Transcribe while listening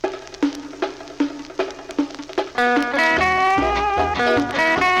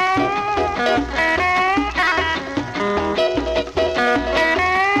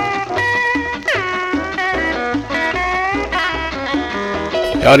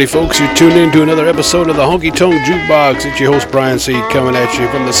Howdy folks, you're tuned in to another episode of the Honkytonk Jukebox. It's your host Brian C. coming at you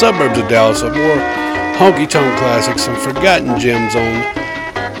from the suburbs of Dallas with more honky-tonk classics, some forgotten gems on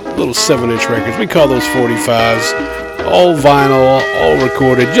little 7-inch records. We call those 45s. All vinyl, all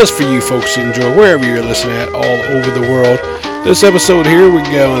recorded, just for you folks to enjoy wherever you're listening at, all over the world. This episode here, we're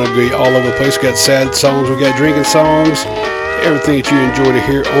going to be all over the place. We got sad songs, we got drinking songs, everything that you enjoy to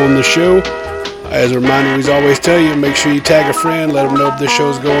hear on the show. As a reminder, we always tell you, make sure you tag a friend, let them know if this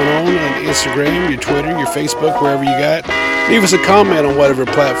show's going on Instagram, your Twitter, your Facebook, wherever you got. Leave us a comment on whatever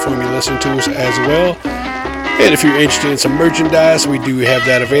platform you listen to us as well. And if you're interested in some merchandise, we do have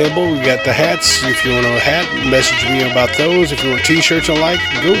that available. We got the hats. If you want a hat, message me about those. If you want t-shirts and like,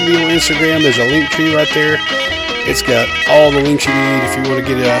 go to me on Instagram. There's a link tree right there. It's got all the links you need if you want to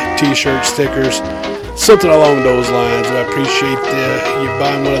get a t-shirt, stickers, something along those lines. I appreciate you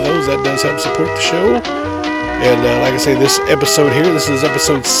buying one of those. That does help support the show. And like I say, this episode here, this is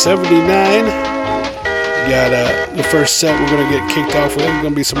episode 79. Got the first set we're going to get kicked off with. It's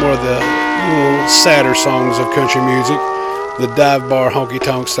going to be some more of the little sadder songs of country music, the dive bar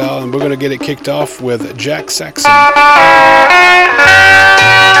honky-tonk style. And we're going to get it kicked off with Jack Saxon.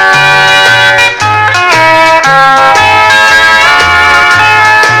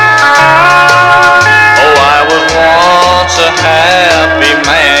 A happy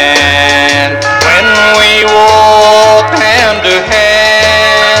man when we walked hand to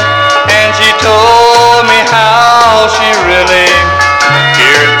hand, and she told me how she really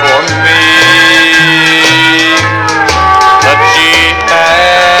cared for me, but she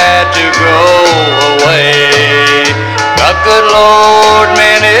had to go away. The good Lord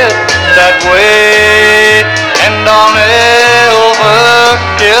meant it that way, and I'll never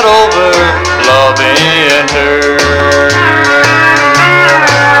get over loving her.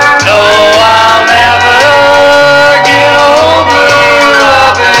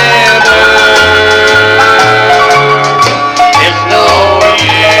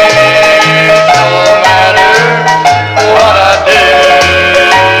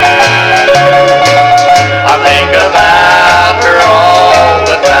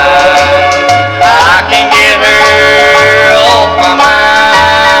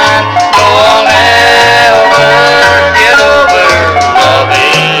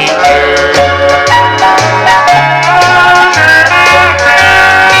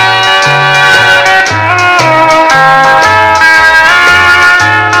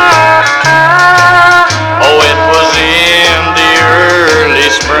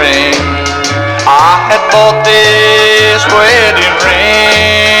 Bought this wedding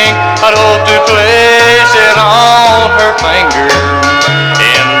ring. I'd hope to place it on her finger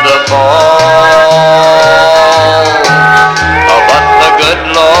in the fall, but the good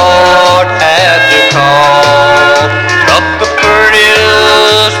Lord had to call. Took the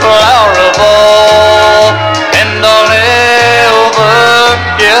prettiest flower of all, and I'll never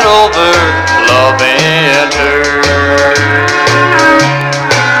get over loving her.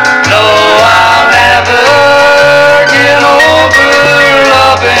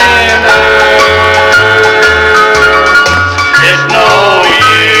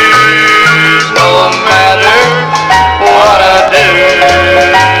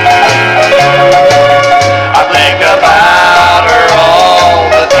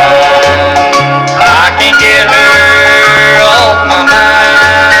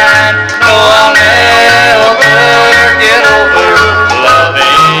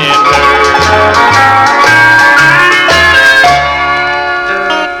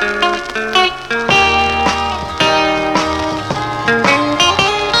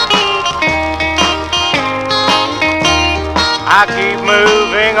 I keep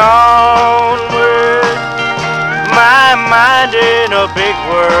moving onward, my mind in a big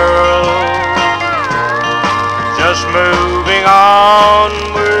world, just moving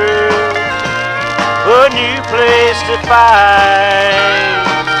onward, a new place to find.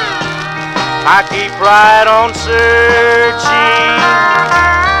 I keep right on searching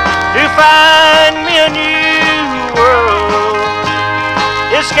to find me a new world,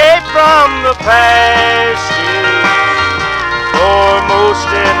 escape from the past, foremost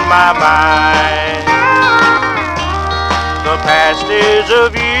in my mind. The past is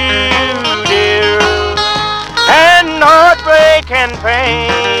of you, dear, and heartbreak and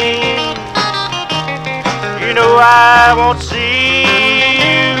pain. You know I won't see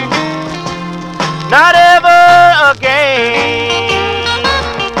you, not ever again.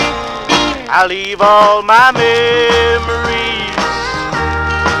 I leave all my memories,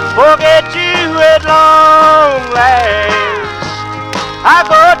 forget you at long last. I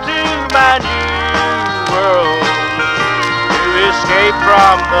go to my new world to escape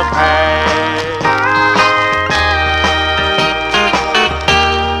from the past.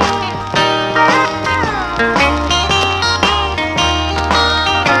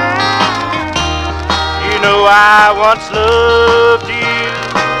 You know I once loved you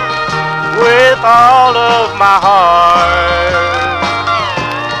with all of my heart.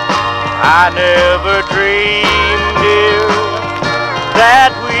 I never dreamed, dear,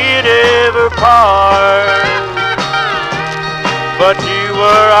 that we'd ever part. But you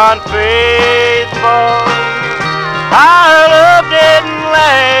were unfaithful, our love didn't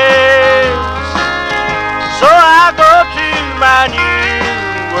last. So I go to my new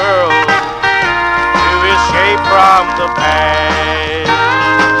world to escape from the past.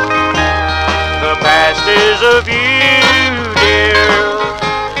 The past is of you, dear,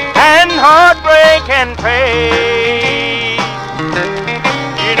 and heartbreak and pain.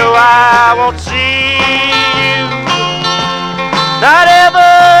 You know I won't see you, not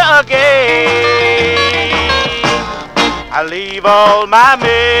ever again. I leave all my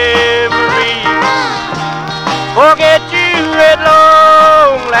memories, forget you at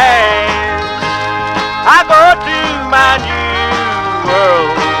long last. I go to my new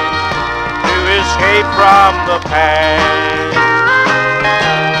world to escape from the past.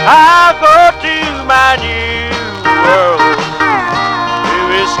 I'll go to my new world to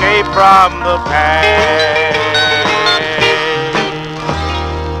escape from the past.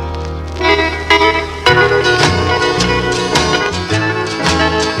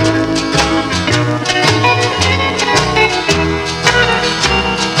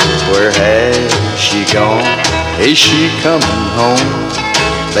 Where has she gone? Is she coming home?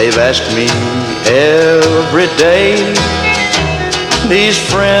 They've asked me every day. These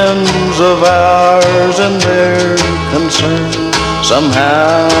friends of ours and their concern,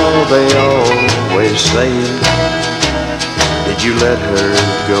 somehow they always say, did you let her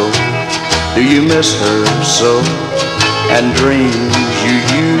go? Do you miss her so? And dreams you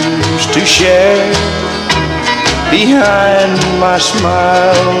used to share, behind my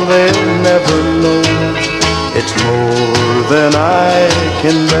smile they'll never know. It's more than I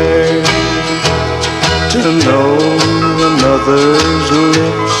can bear to know another's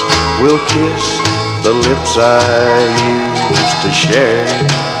lips will kiss the lips I used to share.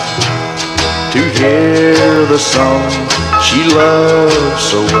 To hear the song she loves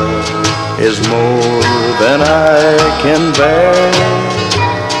so well is more than I can bear.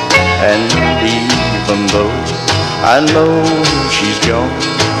 And even though I know she's gone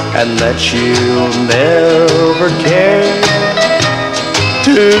and that she'll never care,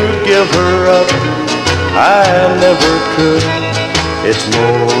 to give her up I never could. It's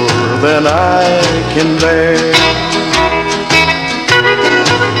more than I can bear.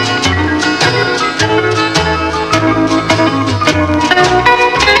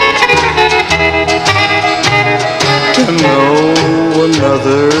 To know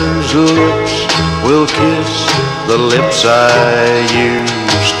another's lips will kiss the lips I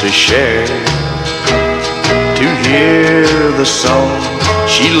used to share. To hear the song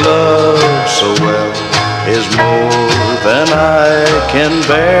she loves so well is more than I can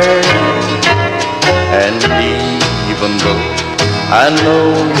bear. And even though I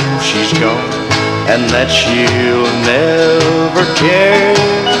know she's gone and that she'll never care,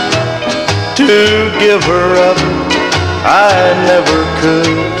 to give her up I never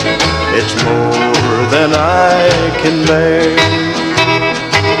could. It's more than I can bear.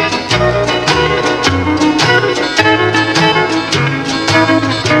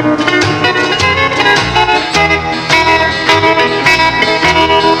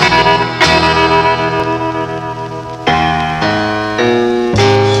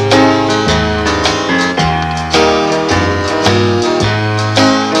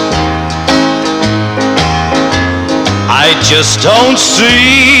 I just don't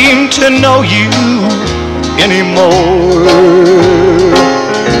seem to know you anymore.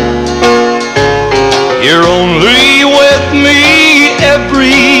 You're only with me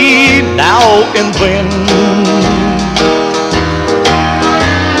every now and then.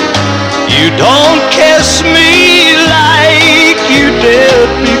 You don't kiss me like you did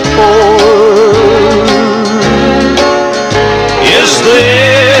before. Is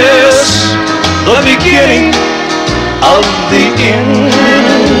this the beginning of the end?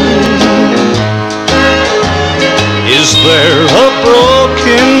 Is there a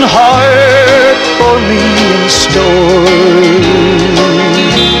broken heart for me in store?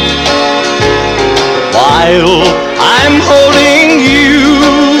 while I'm holding you,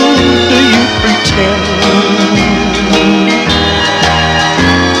 do you pretend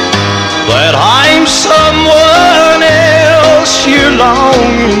that I'm someone else you're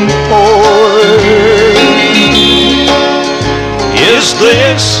longing for? Is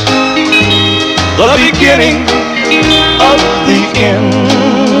this the beginning of the end?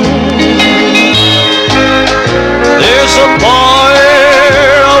 There's a far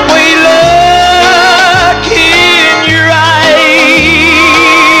away look in your eyes.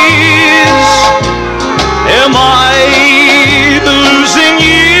 Am I losing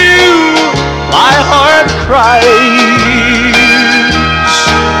you? My heart cries.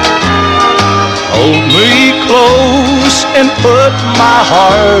 Hold me close and put my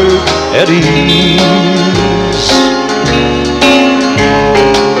heart at ease.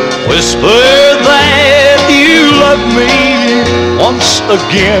 Whisper that you love me once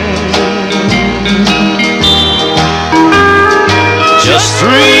again. Just 3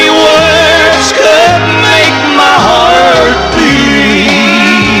 words could make my heart believe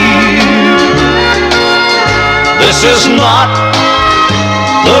this is not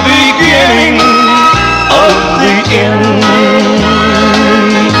the beginning of the end.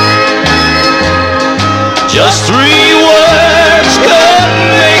 Just 3 words could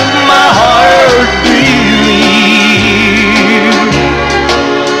make my heart believe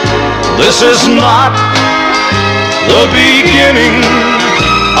this is not the beginning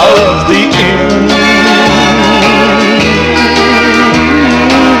of the end.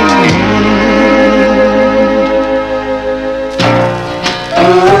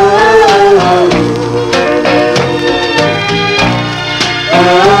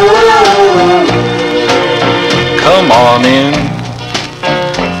 Come on in,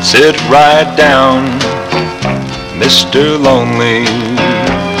 sit right down, Mr. Lonely.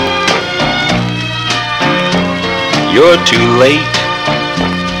 You're too late,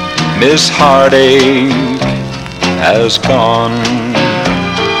 Miss Heartache has gone.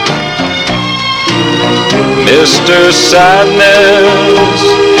 Mr. Sadness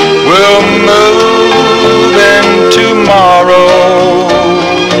will move in tomorrow.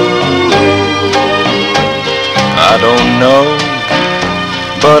 I don't know,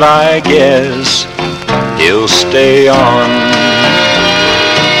 but I guess he'll stay on.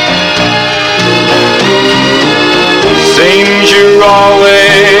 Seems you're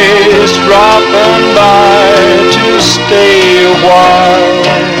always dropping by to stay a while,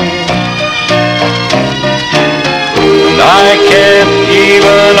 and I can't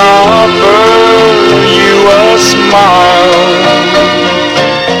even offer you a smile.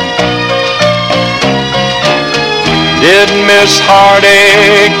 Did Miss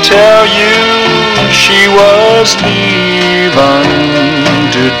Heartache tell you she was leaving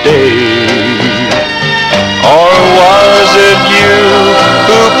today? Or was it you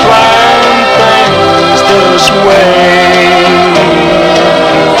who planned things this way?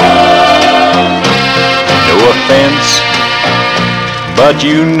 No offense, but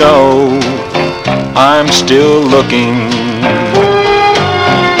you know I'm still looking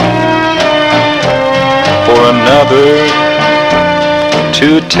for another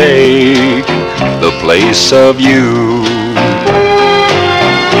to take the place of you.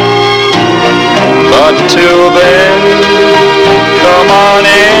 But till then, come on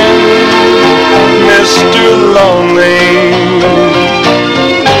in, Mr. Lonely.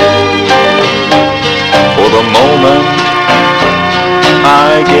 For the moment,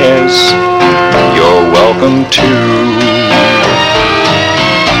 I guess you're welcome to.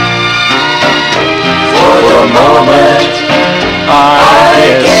 For the moment, I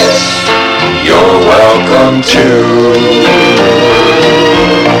guess you're welcome to.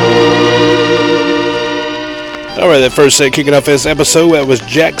 All right, that first set kicking off this episode, that was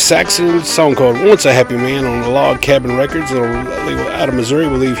Jack Saxon's song called Once a Happy Man on Log Cabin Records. Out of Missouri, I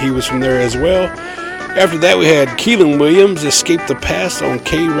believe he was from there as well. After that, we had Keelan Williams, Escape the Past on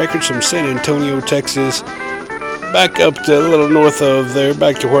K Records from San Antonio, Texas. Back up to a little north of there,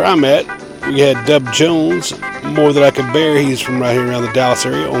 back to where I'm at, we had Dub Jones, More Than I Could Bear. He's from right here around the Dallas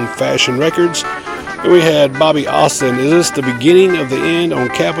area on Fashion Records. And we had Bobby Austin, Is This the Beginning of the End on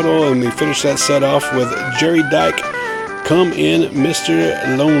Capitol? And we finished that set off with Jerry Dyke, Come In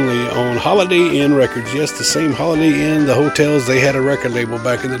Mr. Lonely on Holiday Inn Records. Yes, the same Holiday Inn, the hotels, they had a record label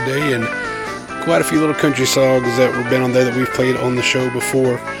back in the day, and quite a few little country songs that were been on there that we've played on the show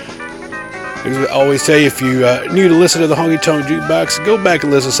before. As I always say, if you new to listen to the Honkytonk Jukebox, go back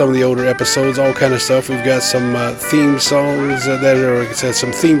and listen to some of the older episodes, all kind of stuff. We've got some theme songs that are, like I said,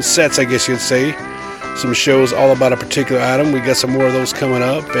 some theme sets, I guess you'd say. Some shows all about a particular item. We got some more of those coming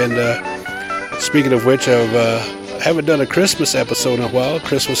up, and Speaking of which, I haven't done a Christmas episode in a while.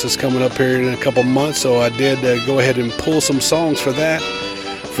 Christmas is coming up here in a couple months, so I did go ahead and pull some songs for that.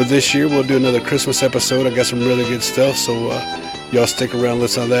 For this year, we'll do another Christmas episode. I got some really good stuff, so y'all stick around,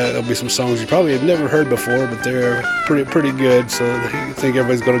 listen to that. There'll be some songs you probably have never heard before, but they're pretty good, so I think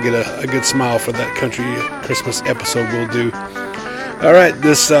everybody's going to get a good smile for that country Christmas episode we'll do. All right,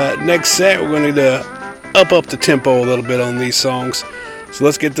 this next set, we're going to up the tempo a little bit on these songs. So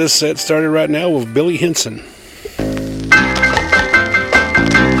let's get this set started right now with Billy Henson.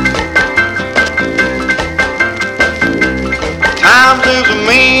 Times is a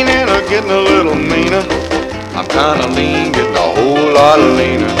mean and a getting a little meaner. I'm kinda lean, getting a whole lot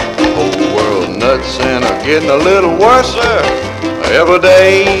leaner. The whole world nuts and a getting a little worse every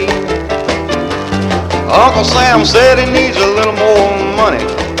day. Uncle Sam said he needs a little more money.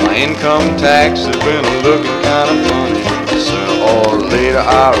 My income tax has been looking kinda funny. Sooner or later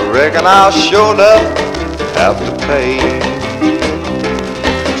I reckon I'll sure enough have to pay.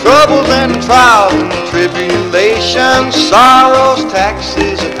 Troubles and trials and tribulations, sorrows,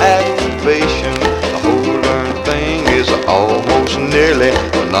 taxes and aggravation. The whole darn thing is almost nearly,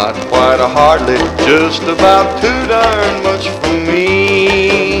 but not quite a hardly, just about too darn much for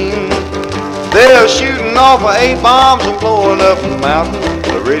me. They're shooting off A-bombs and blowing up the mountain.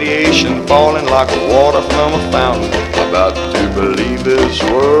 The radiation falling like water from a fountain. About to believe this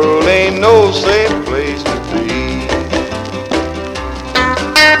world ain't no safe place to be.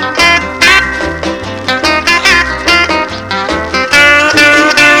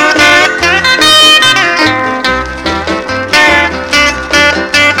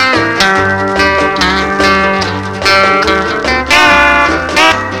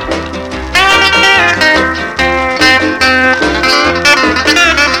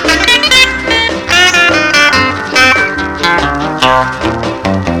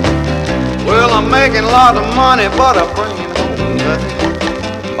 Making a lot of money, but I bring home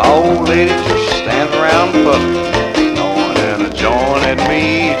nothing. My old lady just stands around puffing, gnawing and a jawing at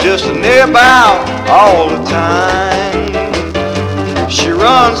me, just nearby all the time. She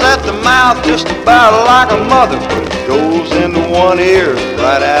runs at the mouth just about like a mother, but it goes into one ear,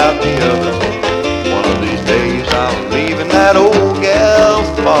 right out the other. One of these days I'm leaving that old gal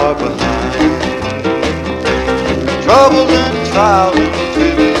far behind. Troubles and trials and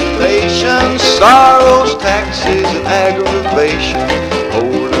tribulations, sorrows, taxes, and aggravation.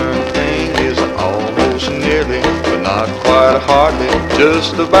 Whole darn thing is almost nearly, but not quite hardly,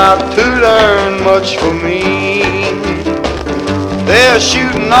 just about too darn much for me. They're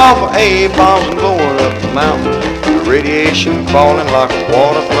shooting off A-bombs and blowing up the mountain. The radiation falling like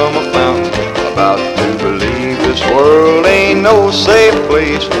water from a fountain. About to believe this world ain't no safe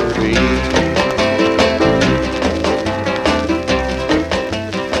place to be.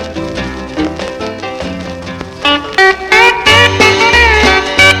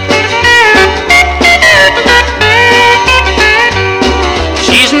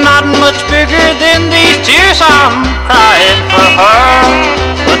 Much bigger than these tears I'm crying for her,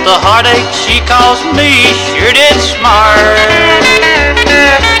 but the heartache she caused me sure did smart.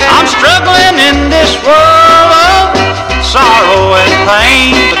 I'm struggling in this world of sorrow and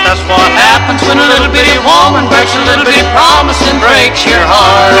pain, but that's what happens when a little bitty woman breaks a little bitty promise and breaks your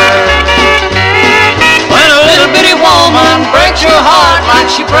heart. When a little bitty woman breaks your heart like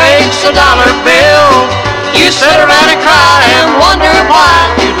she breaks a dollar bill, you sit around and cry and wonder why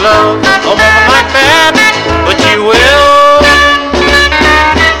you'd love a woman like that, but you will.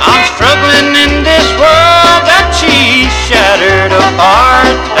 I'm struggling in this world that she shattered apart.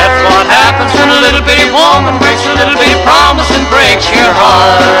 That's what happens when a little bitty woman breaks a little bitty promise and breaks your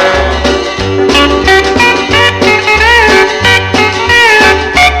heart.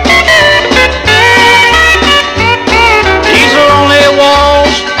 These lonely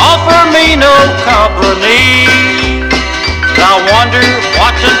walls offer me no company. I wonder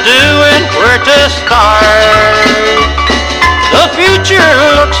what to do and where to start. The future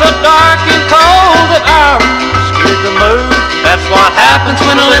looks so dark and cold that I'm scared to move. That's what happens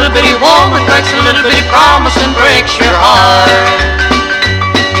when a little bitty woman breaks a little bitty promise and breaks your heart.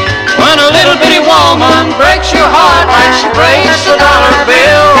 When a little bitty woman breaks your heart like she breaks a dollar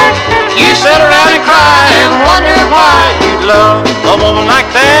bill, you sit around and cry and wonder why you'd love a woman like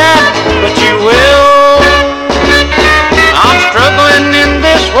that, but you will. I'm struggling in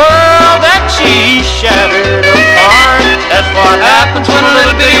this world that she shattered apart. That's what happens when a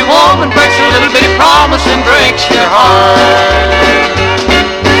little bitty woman breaks a little bitty promise and breaks your heart.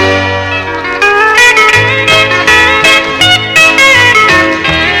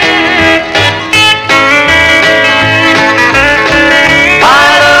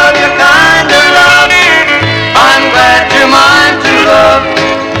 I love you kind of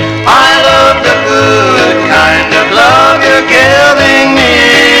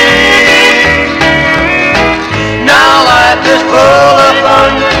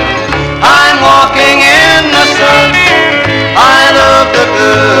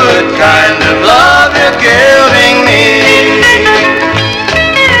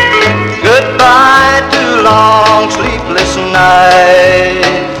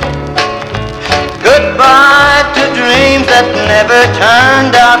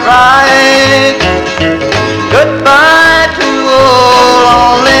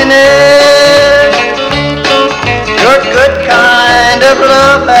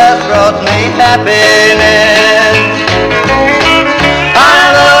love has brought me happiness. I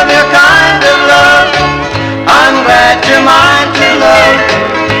love your kind of love. I'm glad you're mine to love.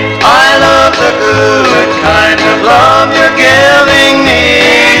 I love the good kind of love you're giving me.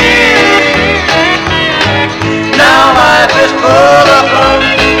 Now life is full of fun.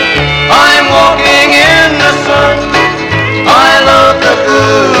 I'm walking in the sun. I love the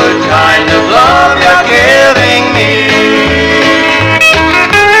good kind of love you're giving me.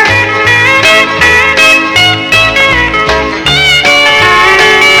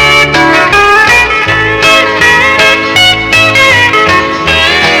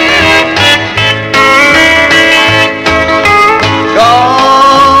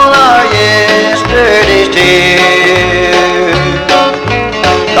 Gone are yesterday's tears.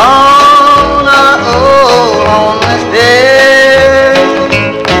 Gone are old homeless days.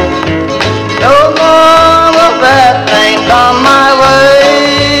 No more of bad things on my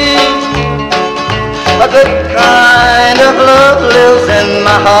way. A good kind of love lives in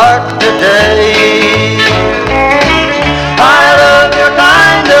my heart today. I love your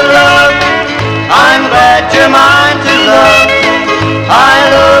kind of love. I'm glad you're mine to love. I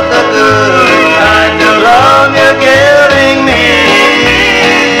love the good kind of love you're giving me.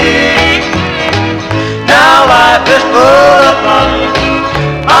 Now life is full of fun.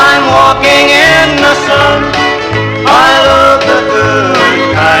 I'm walking in the sun. I love the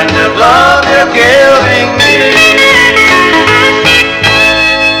good kind of love you're giving me.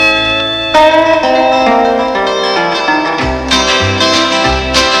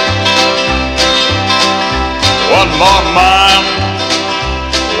 One more mile,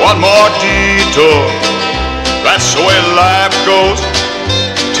 one more detour. That's the way life goes,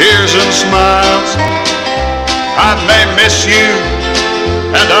 tears and smiles. I may miss you,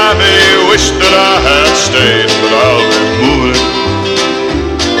 and I may wish that I had stayed, but I'll be moving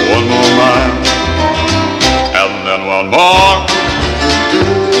one more mile, and then one more.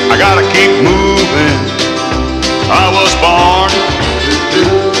 I gotta keep moving. I was born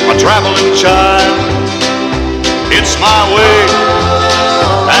a traveling child. It's my way,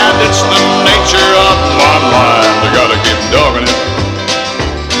 and it's the nature of my mind. I gotta keep dogging it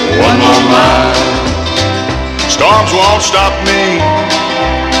one more mile. Storms won't stop me,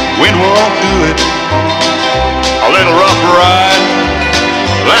 wind won't do it. A little rough ride,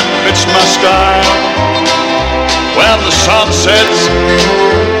 that fits my style. When the sun sets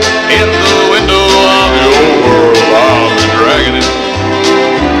in the window of your world, I'll be dragging it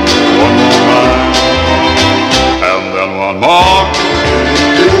one more mile. And then one more.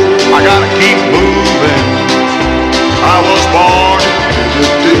 I gotta keep moving. I was born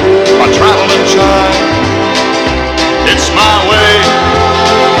a traveling child. It's my way,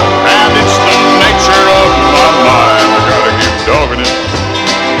 and it's the nature of my mind. I gotta keep dogging it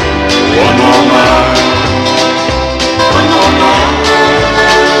one more mile. One more mile.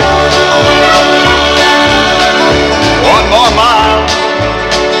 One more mile.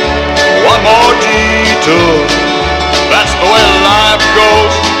 One more detour. That's the way life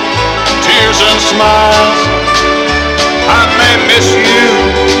goes, tears and smiles. I may miss you,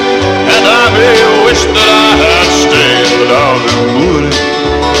 and I may wish that I had stayed, but I'll be moving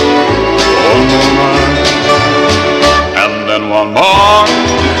one more mile, and then one more.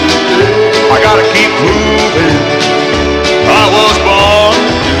 I gotta keep moving. I was born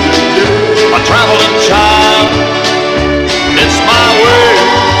a traveling child. It's my way,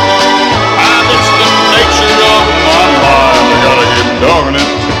 and it's the nature of my mind. I gotta keep dogging it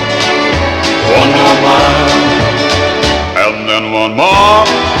one more mile, and then one more.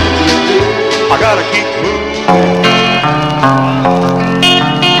 I gotta keep moving.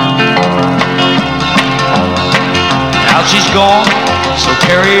 Now she's gone, so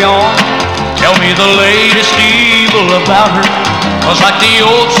carry on. Tell me the latest evil about her. 'Cause like the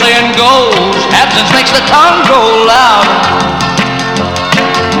old saying goes, absence makes the tongue go louder.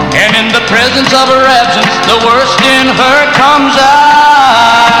 And in the presence of her absence, the worst in her comes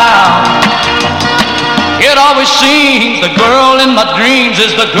out. It always seems the girl in my dreams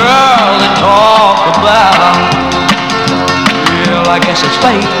is the girl they talk about. Well, I guess it's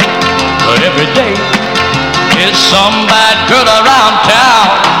fate, but every day is some bad girl around town.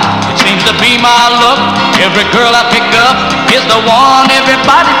 It seems to be my luck. Every girl I pick up is the one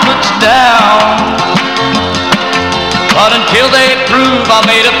everybody puts down. But until they prove I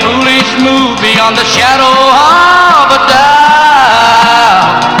made a foolish move beyond the shadow of a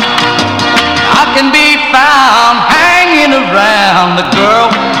doubt, I can be found hanging around the girl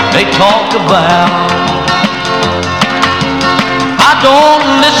they talk about. I don't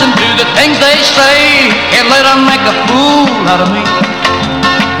listen to the things they say, can't let them make a fool out of me.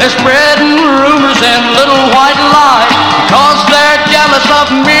 They're spreading rumors and little white lies because they're jealous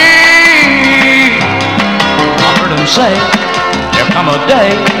of me. I heard them say there'll come a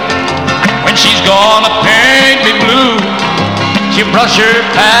day when she's gonna paint me blue. She'll brush her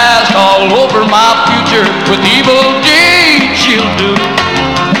past all over my future with evil deeds she'll do.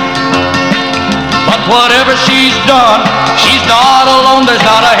 But whatever she's done, she's not alone. There's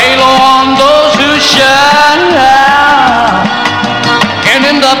not a halo on those who shine. And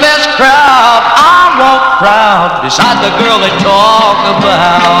in the best crowd, I walk proud beside the girl they talk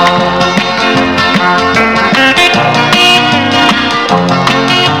about.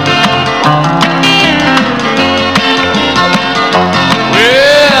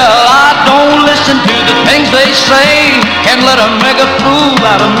 To the things they say, can't let them make a fool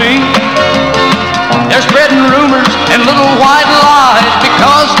out of me. They're spreading rumors and little white lies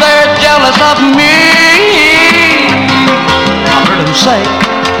because they're jealous of me. I heard them say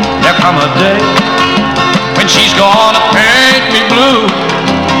there'll come a day when she's gonna paint me blue.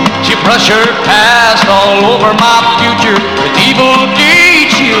 She'll brush her past all over my future with evil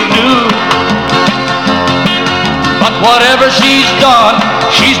deeds she'll do. But whatever she's done,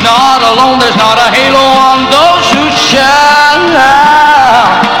 she's not alone. There's not a halo on those who shine.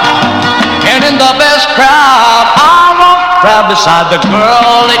 And in the best crowd, I walk proud beside the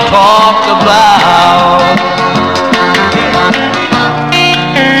girl they talk about.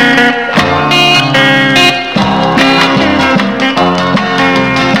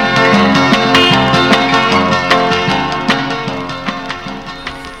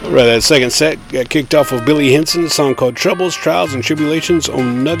 Right, that second set got kicked off with Billy Henson, a song called Troubles, Trials, and Tribulations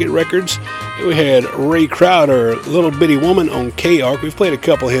on Nugget Records. And we had Ray Crowder, Little Bitty Woman on K-Ark. We've played a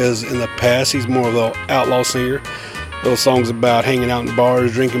couple of his in the past. He's more of an outlaw singer. Little songs about hanging out in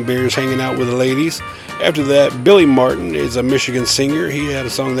bars, drinking beers, hanging out with the ladies. After that, Billy Martin is a Michigan singer. He had a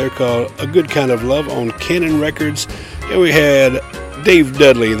song there called A Good Kind of Love on Cannon Records. And we had Dave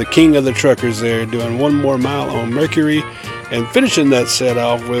Dudley, the king of the truckers there, doing One More Mile on Mercury. And finishing that set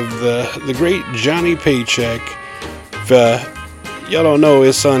off with the great Johnny Paycheck. If y'all don't know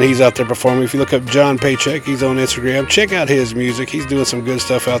his son, he's out there performing. If you look up John Paycheck, he's on Instagram. Check out his music. He's doing some good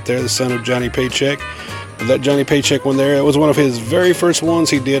stuff out there, the son of Johnny Paycheck. But that Johnny Paycheck one there, it was one of his very first ones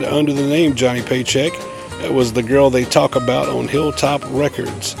he did under the name Johnny Paycheck. It was The Girl They Talk About on Hilltop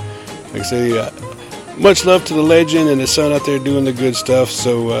Records. Like I say, much love to the legend and his son out there doing the good stuff.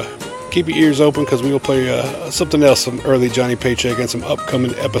 So, keep your ears open because we will play something else, some early Johnny Paycheck and some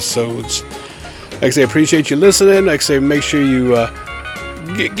upcoming episodes. Like I say, appreciate you listening. Like I say, make sure you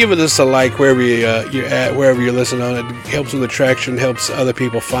give us a like wherever you're at, wherever you're listening on it. It helps with the traction, helps other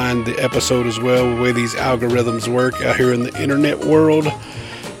people find the episode as well, the way these algorithms work out here in the internet world.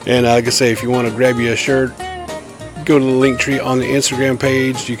 And like I say, if you want to grab you a shirt, go to the link tree on the Instagram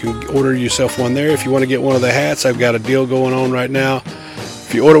page. You can order yourself one there. If you want to get one of the hats, I've got a deal going on right now.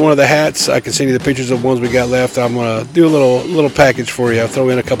 If you order one of the hats, I can send you the pictures of ones we got left. I'm going to do a little package for you. I'll throw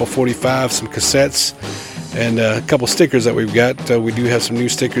in a couple 45s, some cassettes, and a couple stickers that we've got. We do have some new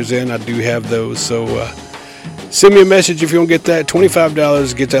stickers in. I do have those. So send me a message if you want to get that.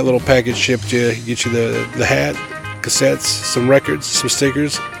 $25, get that little package shipped to you. Get you the hat, cassettes, some records, some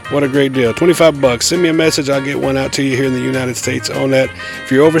stickers. What a great deal. $25. Send me a message. I'll get one out to you here in the United States on that. If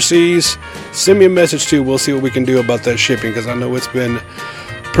you're overseas, send me a message too. We'll see what we can do about that shipping because I know it's been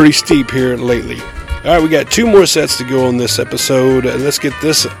pretty steep here lately. All right, we got two more sets to go on this episode. And let's get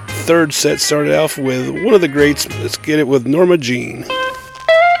this third set started off with one of the greats. Let's get it with Norma Jean.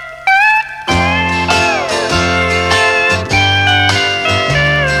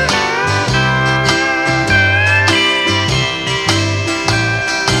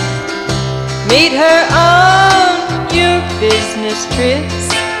 Meet her on your business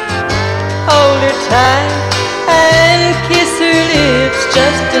trips. Hold her tight and kiss her lips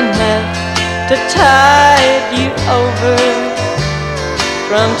just enough to tide you over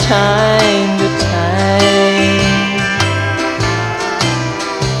from time to time.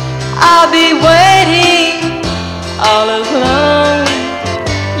 I'll be waiting all alone.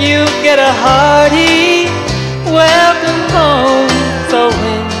 You'll get a hearty welcome home. So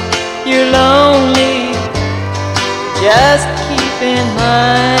when you're lonely, just keep in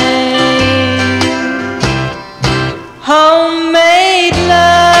mind homemade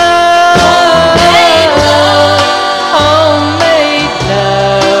love, homemade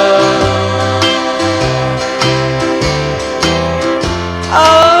love,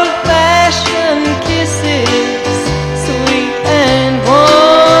 old-fashioned kisses, sweet and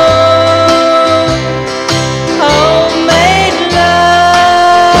warm, homemade love,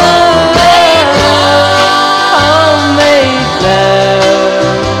 homemade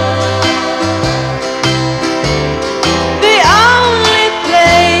love.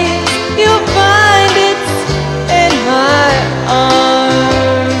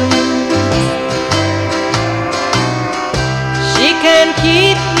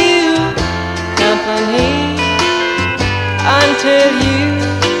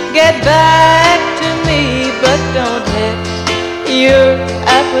 back to me, but don't let your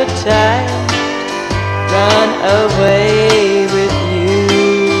appetite run away with you.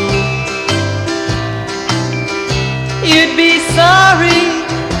 You'd be sorry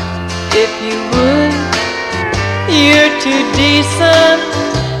if you would. You're too decent,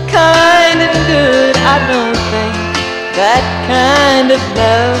 kind and good. I don't think that kind of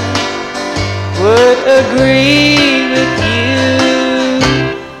love would agree with you.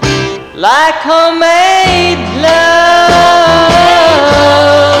 Like homemade love,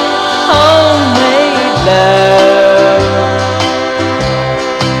 homemade love,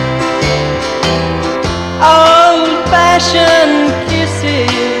 old-fashioned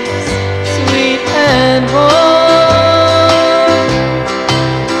kisses, sweet and warm,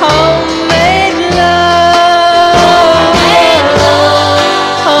 homemade love,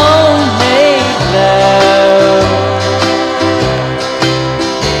 homemade love.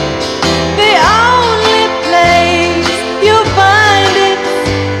 The only place you'll find it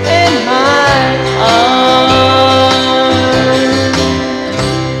in my arms.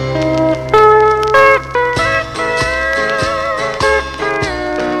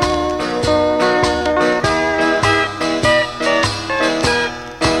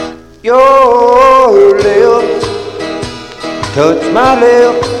 Your lips touch my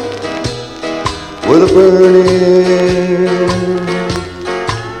lips with a burning,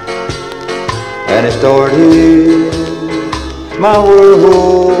 and it started my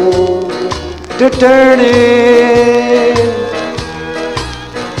world to turning,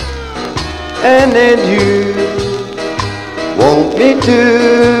 and then you want me to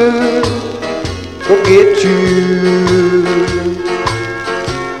forget you.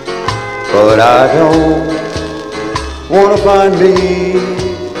 But I don't wanna find me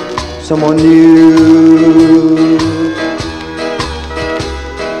someone new.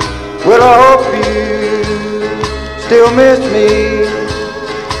 Well, I hope you still miss me.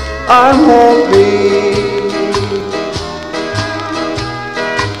 I won't be.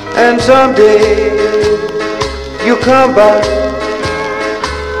 And someday you'll come back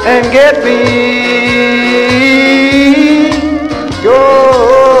and get me.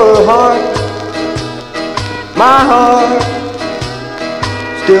 Your heart, my heart,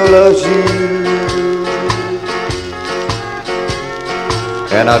 still loves you.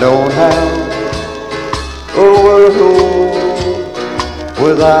 And I don't have a world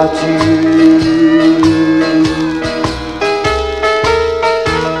without you.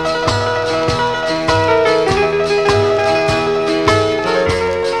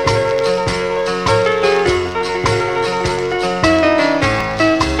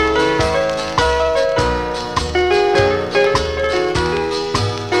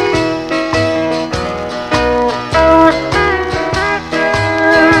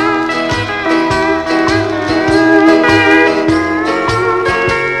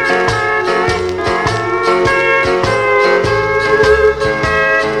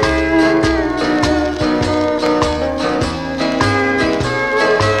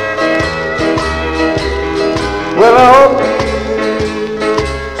 Well, I hope you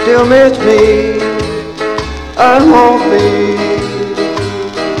still miss me. I won't be.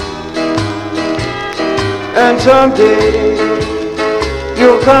 And someday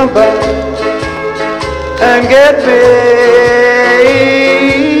you'll come back and get me.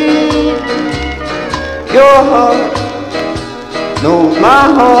 Your heart knows my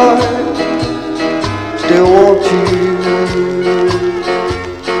heart still wants you.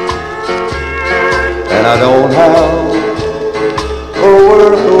 And I don't have a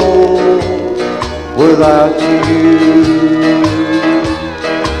world without you.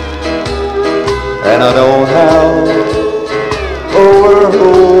 And I don't have a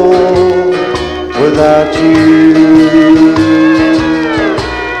world without you.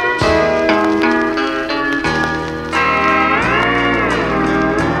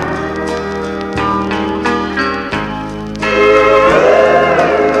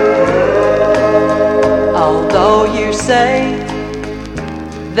 Say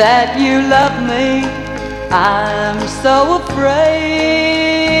that you love me, I'm so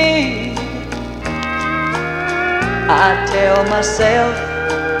afraid. I tell myself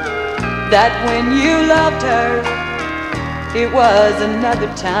that when you loved her, it was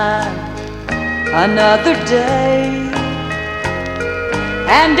another time, another day.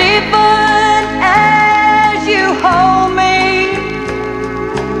 And even as you hold me,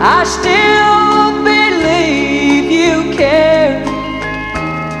 I still believe you care,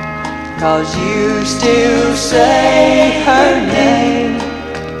 'cause you still say her name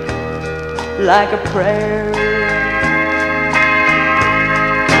like a prayer.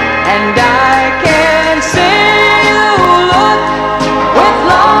 And I can see you look with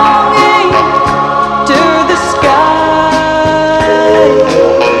longing to the sky.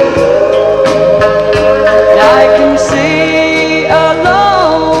 I can see a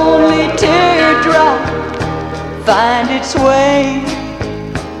lonely teardrop find its way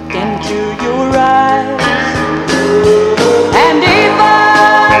into your eyes. And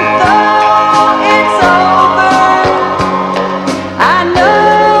even though it's over, I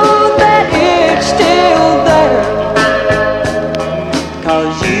know that it's still there,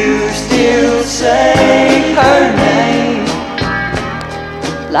 'cause you still say her name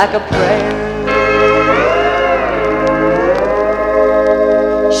like a prayer.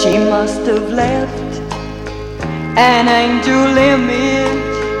 She must have left an angel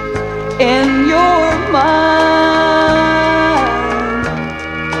image in your mind.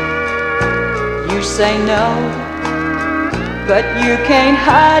 You say no, but you can't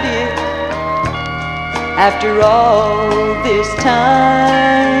hide it after all this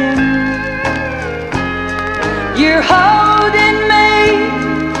time. You're holding me,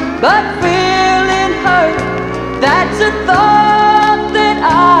 but feeling hurt. That's a thought that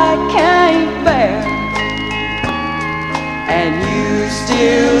I can't bear. And you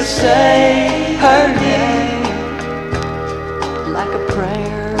still say her name like a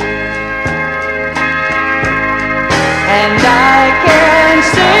prayer. And I can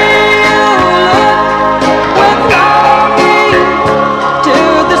see you look with longing to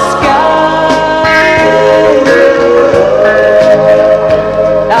the sky.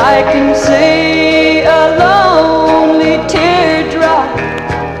 I can see a lonely teardrop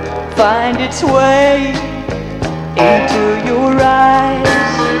find its way into your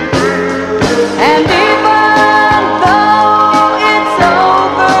eyes. And even though it's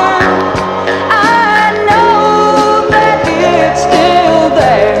over, I know that it's still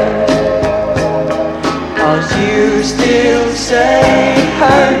there, 'cause you still say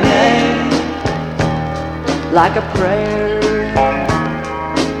her name like a prayer.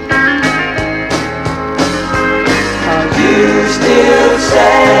 'Cause you still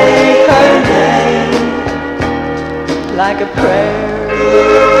say her name like a prayer.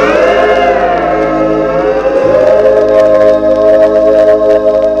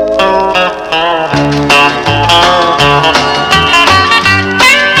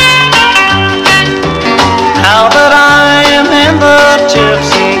 Now that I am in the chips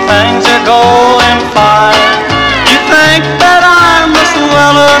and things are going fine, you think that I'm the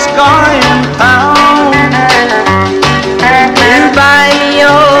swellest guy in town. You buy me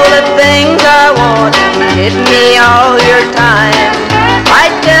all the things I want, give me all your time. I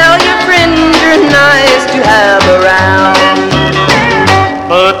tell your friends you're nice to have around.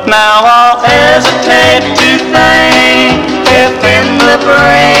 But now I'll hesitate to think if in the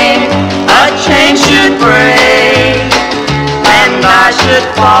brain a change should break and I should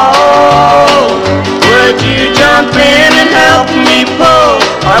fall. Would you jump in and help me pull,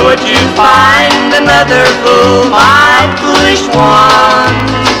 or would you find another fool, my foolish one,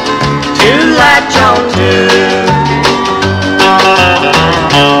 to latch on to?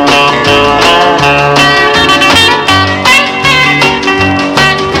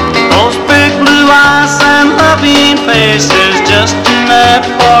 Those big blue eyes and loving faces just enough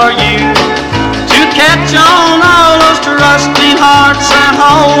for you to catch on all those trusting hearts and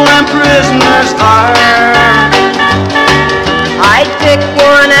hold them prisoners hard. I'd pick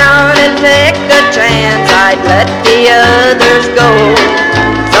one out and take a chance, I'd let the others go.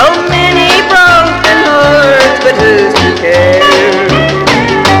 So many broken hearts, but who's to care?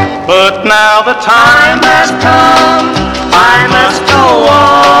 But now the time has come, I must go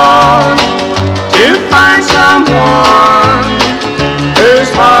on to find someone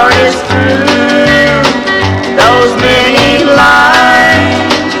whose heart is through. Those many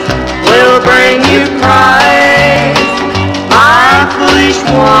lines will bring you pride, my foolish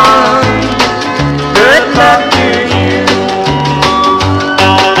one. Good luck to you.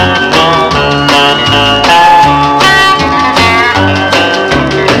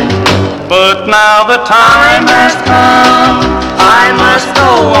 But now the time has come, I must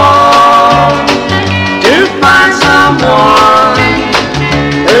go on to find someone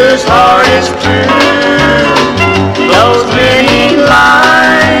whose heart is true. Those many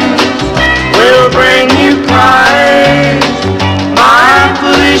lines will bring you pride, my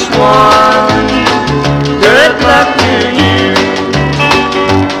foolish one. Good luck to you.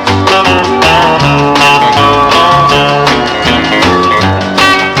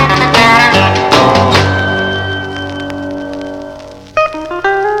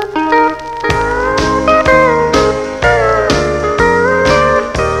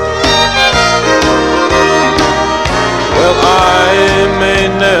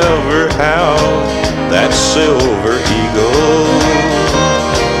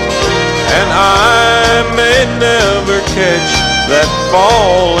 I may never catch that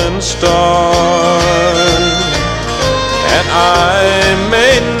falling star, and I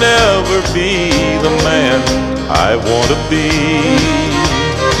may never be the man I want to be,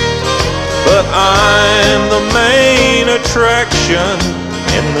 but I'm the main attraction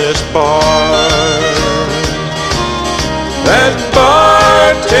in this bar. That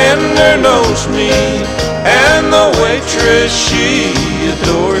bartender knows me, and the waitress, she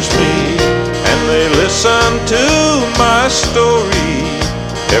adores me, and they listen to my story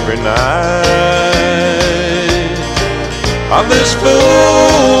every night. I'm this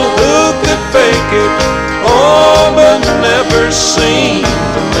fool who could fake it, oh, but never seem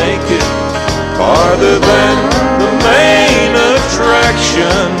to make it farther than the main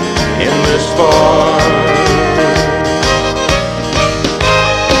attraction in this bar.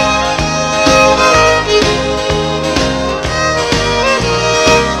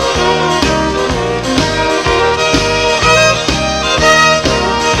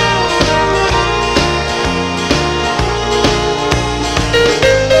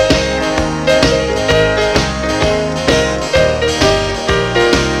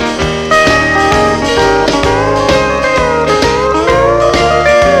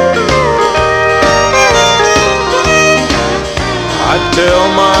 Tell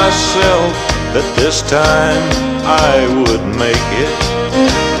myself that this time I would make it.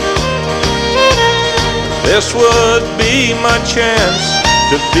 This would be my chance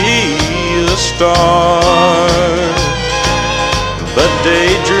to be a star. But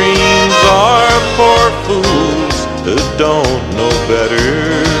daydreams are for fools who don't know better,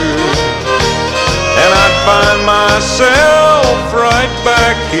 and I'd find myself right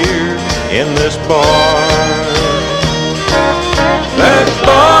back here in this bar. That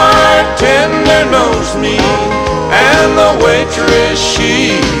bartender knows me, and the waitress,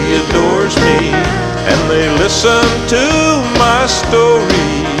 she adores me, and they listen to my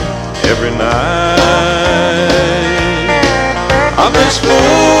story every night. I'm this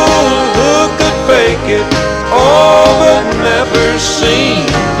fool who could fake it, oh, but never seem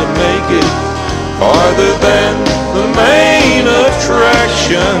to make it farther than the main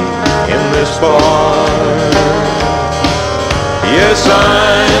attraction in this bar. Yes,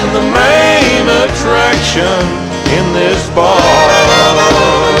 I'm the main attraction in this bar.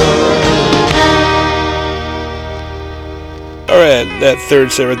 All right, that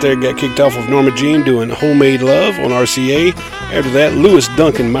third set right there got kicked off with Norma Jean doing Homemade Love on RCA. After that, Lewis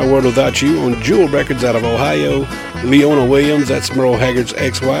Duncan, My World Without You on Jewel Records out of Ohio. Leona Williams, that's Merle Haggard's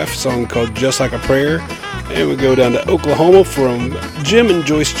ex-wife, a song called Just Like a Prayer. And we go down to Oklahoma from Jim and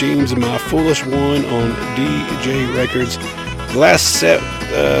Joyce James and My Foolish One on DJ Records. The last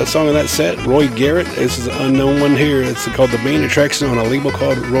song of that set, Roy Garrett. This is an unknown one here. It's called The Main Attraction on a label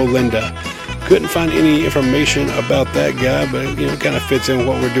called Rolinda. Couldn't find any information about that guy, but it kind of fits in with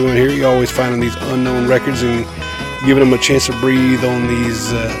what we're doing here. You're always finding these unknown records and giving them a chance to breathe on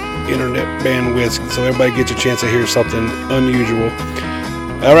these internet bandwidths, so everybody gets a chance to hear something unusual.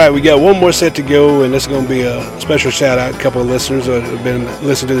 All right, we got one more set to go, and this is going to be a special shout out. A couple of listeners that have been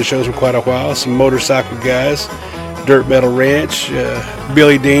listening to the shows for quite a while. Some motorcycle guys. Dirt Metal Ranch,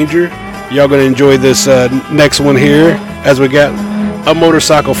 Billy Danger. Y'all gonna enjoy this next one here, as we got a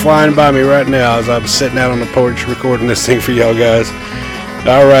motorcycle flying by me right now as I'm sitting out on the porch recording this thing for y'all guys.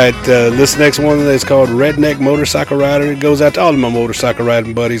 All right, this next one is called Redneck Motorcycle Rider. It goes out to all of my motorcycle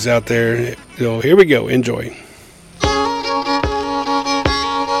riding buddies out there. So here we go. Enjoy.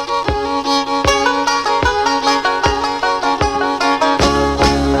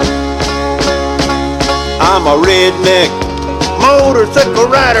 I'm a redneck motorcycle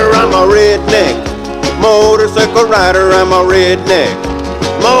rider, I'm a redneck motorcycle rider, I'm a redneck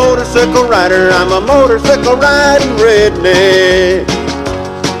motorcycle rider, I'm a motorcycle riding redneck.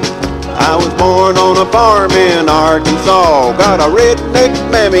 I was born on a farm in Arkansas, got a redneck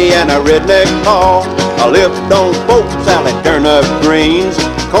mammy and a redneck pa. I lived on spoke salad, turnip greens,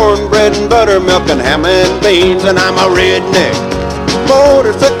 cornbread and buttermilk and ham and beans, and I'm a redneck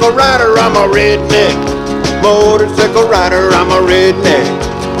motorcycle rider, I'm a redneck motorcycle rider, I'm a redneck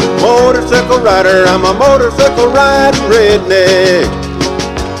motorcycle rider, I'm a motorcycle riding redneck.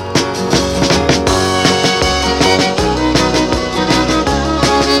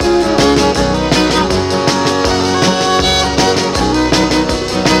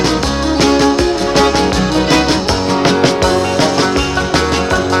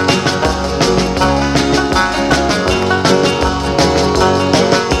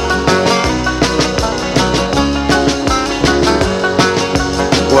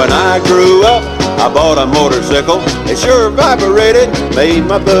 When I grew up, I bought a motorcycle, it sure vibrated, made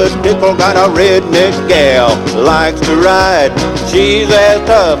my butt tickle. Got a redneck gal, likes to ride. She's as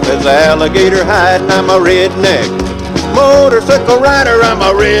tough as alligator hide, and I'm a redneck. Motorcycle rider, I'm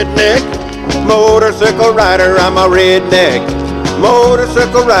a redneck. Motorcycle rider, I'm a redneck.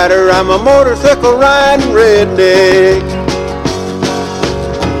 Motorcycle rider, I'm a motorcycle riding redneck.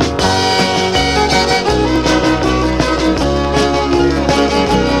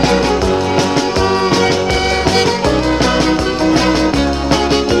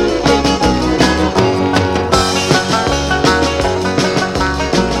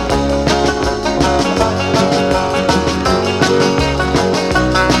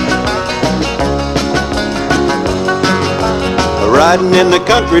 Riding in the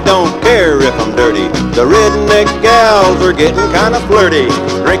country, don't care if I'm dirty. The redneck gals are getting kind of flirty.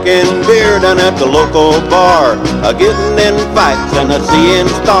 Drinking beer down at the local bar, getting in fights and seeing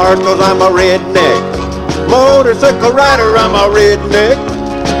stars, 'cause I'm a redneck. Motorcycle rider, I'm a redneck.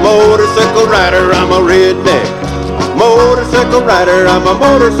 Motorcycle rider, I'm a redneck. Motorcycle rider, I'm a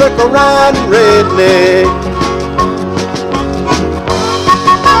motorcycle riding redneck.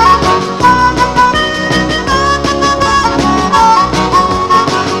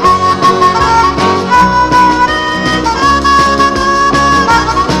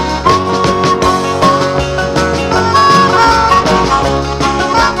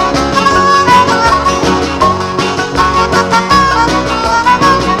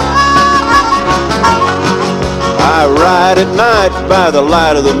 I ride at night by the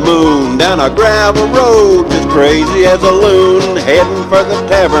light of the moon, down a gravel road just crazy as a loon, heading for the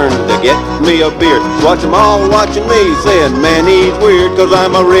tavern to get me a beer. Watch 'em all watching me, saying, man, he's weird, 'cause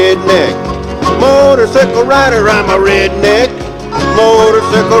I'm a redneck. Motorcycle rider, I'm a redneck.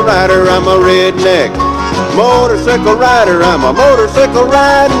 Motorcycle rider, I'm a redneck. Motorcycle rider, I'm a motorcycle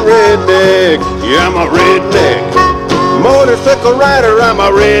riding redneck. Yeah, I'm a redneck. Motorcycle rider, I'm a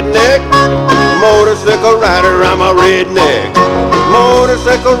redneck. Motorcycle rider, I'm a redneck.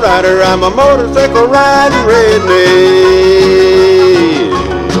 Motorcycle rider, I'm a motorcycle riding redneck.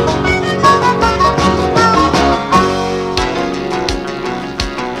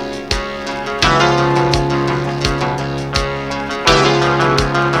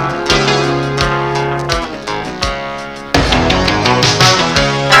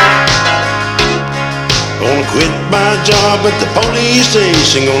 Gonna quit my job at the police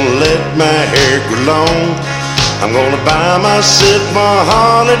station, gonna let my hair grow long. I'm gonna buy myself my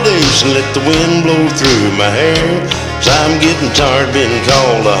holidays and let the wind blow through my hair. 'Cause I'm getting tired of being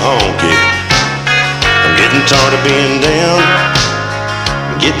called a honky. I'm getting tired of being down.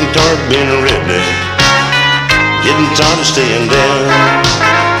 I'm getting tired of being a redneck. Getting tired of staying down.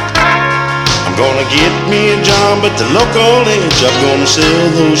 I'm gonna get me a job at the local edge. I'm gonna sell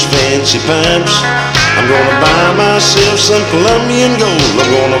those fancy pipes. I'm gonna buy myself some Colombian gold. I'm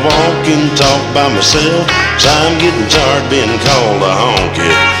gonna walk and talk by myself. 'Cause I'm getting tired of being called a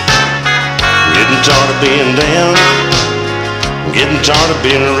honky. I'm getting tired of being down. I'm getting tired of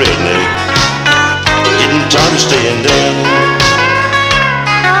being a redneck. Getting tired of staying down.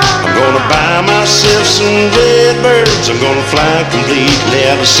 I'm gonna buy myself some red birds. I'm gonna fly completely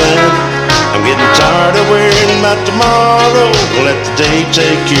out of sight. I'm getting tired of worrying about tomorrow. Let the day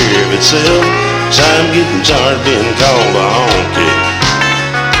take care of itself. 'Cause I'm getting tired of being called a honky.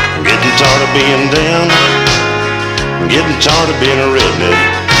 I'm getting tired of being down. I'm getting tired of being a redneck.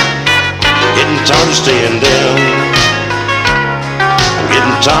 Getting tired of staying down. I'm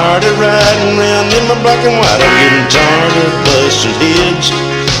getting tired of riding around in my black and white. I'm getting tired of busting heads.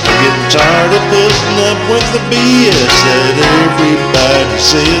 I'm getting tired of putting up with the BS that everybody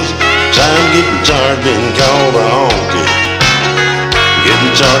says. 'Cause I'm getting tired of being called a honky. I'm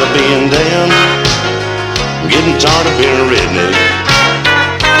getting tired of being down. I'm getting tired of being a redneck.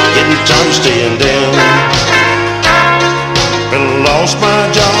 Getting tired of staying down. And I lost my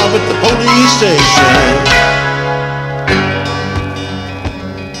job at the police station.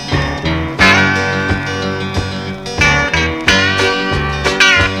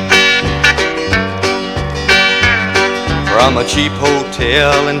 From a cheap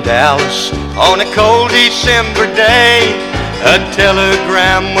hotel in Dallas on a cold December day, a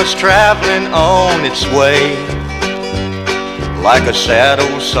telegram was traveling on its way. Like a sad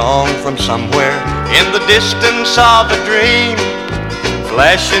old song from somewhere in the distance of a dream,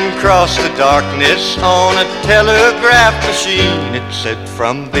 flashing across the darkness on a telegraph machine. It said,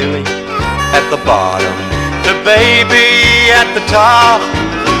 from Billy at the bottom to baby at the top,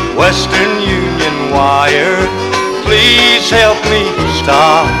 Western Union wire, please help me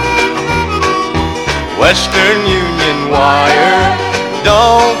stop. Western Union wire,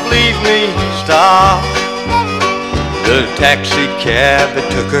 don't leave me stop. The taxi cab that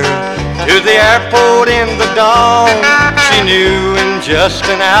took her to the airport in the dawn, she knew in just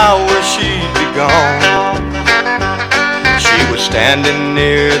an hour she'd be gone. She was standing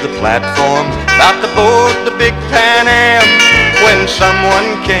near the platform, about to board the big Pan Am, when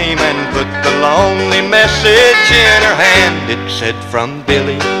someone came and put the lonely message in her hand. It said, from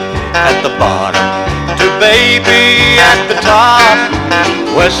Billy at the bottom to baby at the top,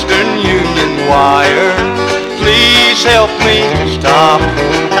 Western Union wire, please help me stop.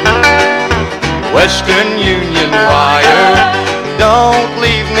 Western Union wire, don't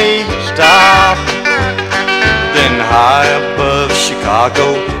leave me, stop. Then high above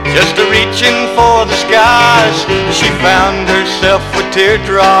Chicago, just a-reaching for the skies, she found herself with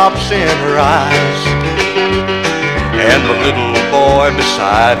teardrops in her eyes. And the little boy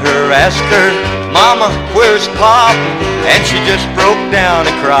beside her asked her, Mama, where's Pop? And she just broke down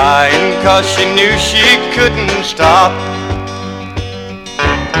and crying, 'cause she knew she couldn't stop.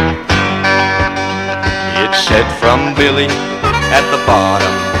 It said, from Billy at the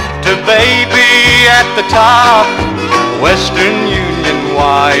bottom to baby at the top, Western Union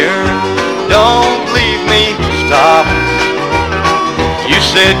wire, don't leave me, stop. You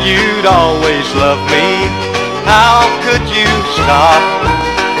said you'd always love me, how could you stop?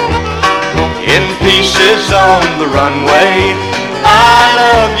 In pieces on the runway, I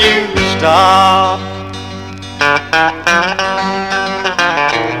love you, stop.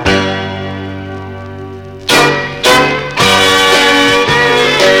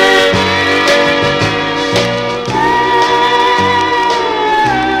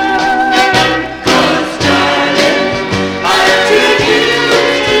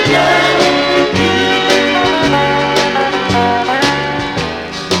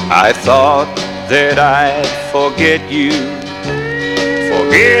 I thought that I'd forget you,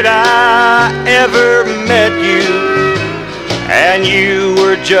 forget I ever met you, and you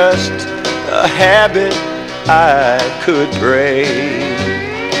were just a habit I could break.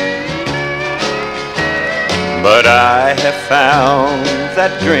 But I have found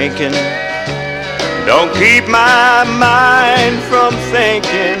that drinking don't keep my mind from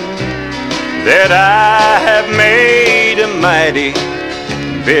thinking that I have made a mighty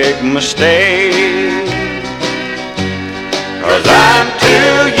big mistake. 'Cause I'm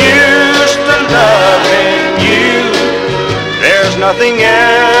too used to loving you, there's nothing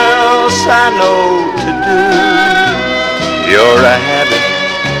else I know to do. You're a habit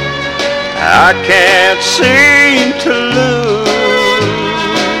I can't seem to lose.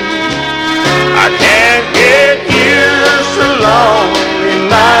 I can't get used to lonely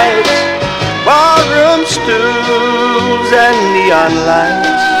nights, barroom stools and neon lights.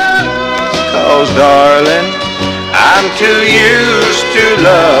 'Cause darling, I'm too used to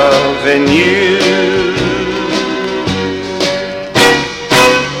loving you.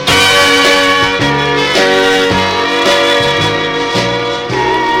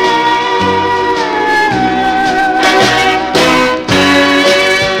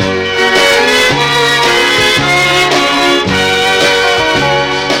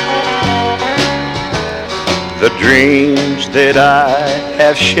 The dreams that I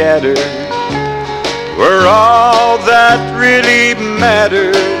have shattered were all that really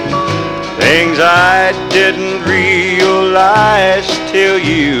mattered, things I didn't realize till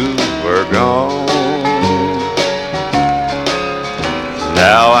you were gone.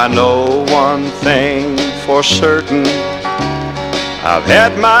 Now I know one thing for certain, I've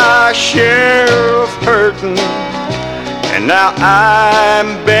had my share of hurting, and now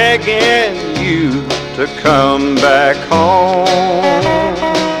I'm begging you to come back home.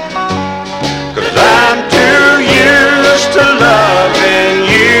 'Cause I'm too used to loving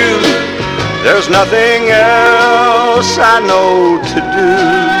you, there's nothing else I know to do.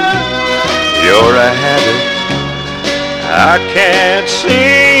 You're a habit I can't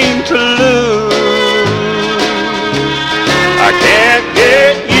seem to lose. I can't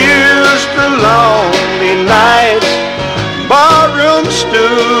get used to lonely nights, barroom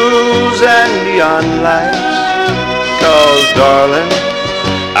stools and neon lights. 'Cause darling,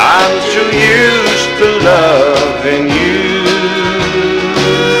 I'm too used to loving you.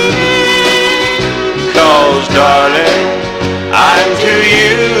 'Cause darling, I'm too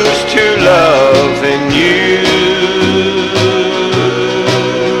used to loving you.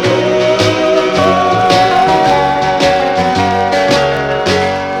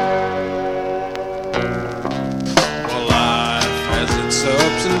 Well, life has its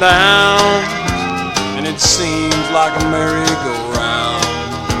ups and downs, and it seems like a merry-go-round.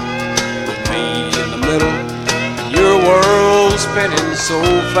 With me in the middle, and your world spinning so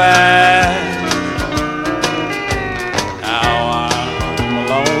fast. Now I'm a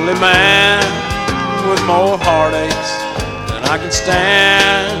lonely man with more heartaches than I can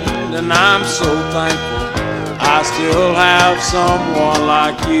stand, and I'm so thankful I still have someone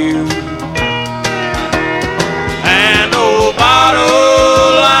like you. And oh,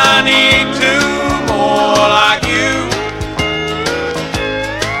 bottle, I need two more like you.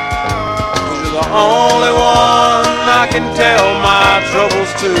 'Cause you're the only one I can tell my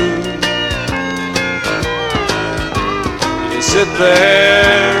troubles to. You sit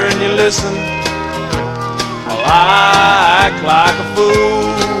there and you listen while I act like a fool.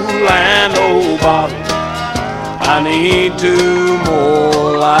 And oh, bottle, I need two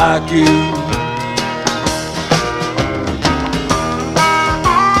more like you.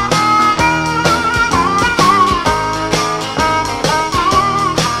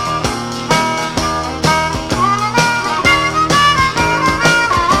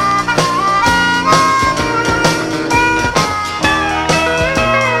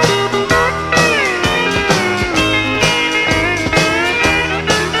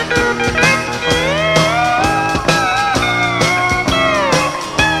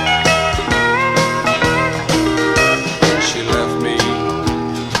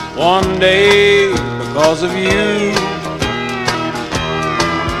 One day because of you.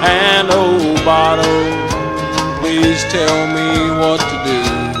 And oh, bottle, please tell me what to do.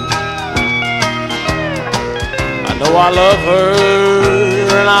 I know I love her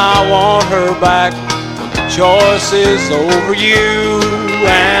and I want her back, but the choice is over you.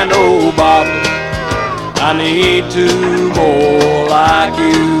 And oh, bottle, I need two more like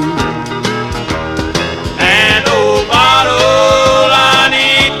you. And oh, bottle, I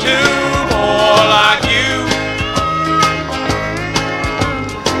need two more like you.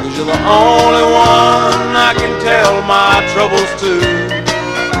 'Cause you're the only one I can tell my troubles to.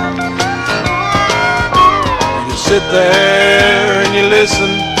 You just sit there and you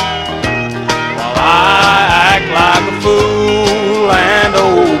listen while I act like a fool. And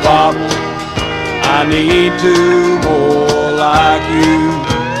oh, bottle, I need two more like you.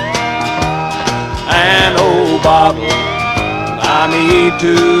 And oh, bottle, I need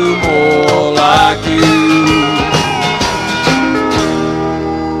two more like you.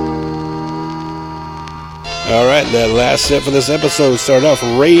 All right, that last set for this episode started off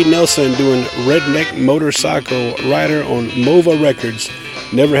Ray Nelson doing Redneck Motorcycle Rider on Mova Records.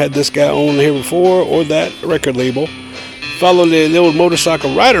 Never had this guy on here before or that record label. Followed the old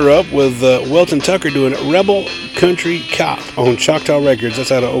Motorcycle Rider up with Welton Tucker doing Rebel Country Cop on Choctaw Records.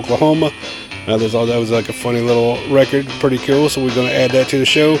 That's out of Oklahoma. That was like a funny little record, pretty cool, so we're going to add that to the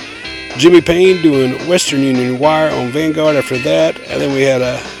show. Jimmy Payne doing Western Union Wire on Vanguard after that. And then we had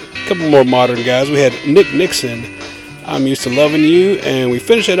a couple more modern guys. We had Nick Nixon, I'm Used to Loving You. And we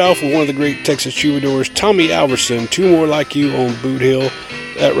finished it off with one of the great Texas troubadours, Tommy Alverson, Two More Like You on Boot Hill.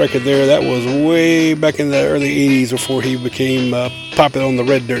 That record there, that was way back in the early 80s before he became popular on the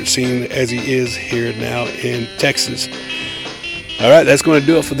red dirt scene as he is here now in Texas. All right, that's going to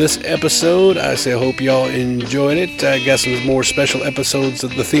do it for this episode. I hope y'all enjoyed it. I got some more special episodes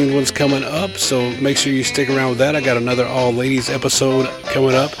of the themed ones coming up, so make sure you stick around with that. I got another all ladies episode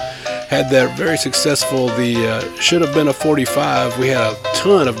coming up. Had that very successful, the Should Have Been a 45. We had a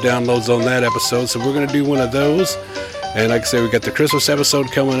ton of downloads on that episode, so we're going to do one of those. And like I said, we got the Christmas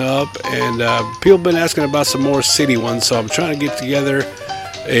episode coming up, and people have been asking about some more city ones, so I'm trying to get together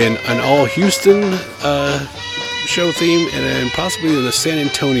an all Houston show theme, and then possibly the San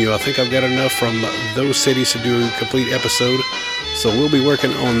Antonio. I think I've got enough from those cities to do a complete episode, so we'll be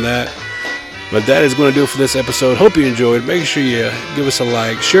working on that. But that is going to do it for this episode. Hope you enjoyed. Make sure you give us a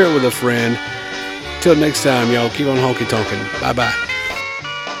like, share it with a friend. Till next time, y'all, keep on honky-tonking. Bye-bye.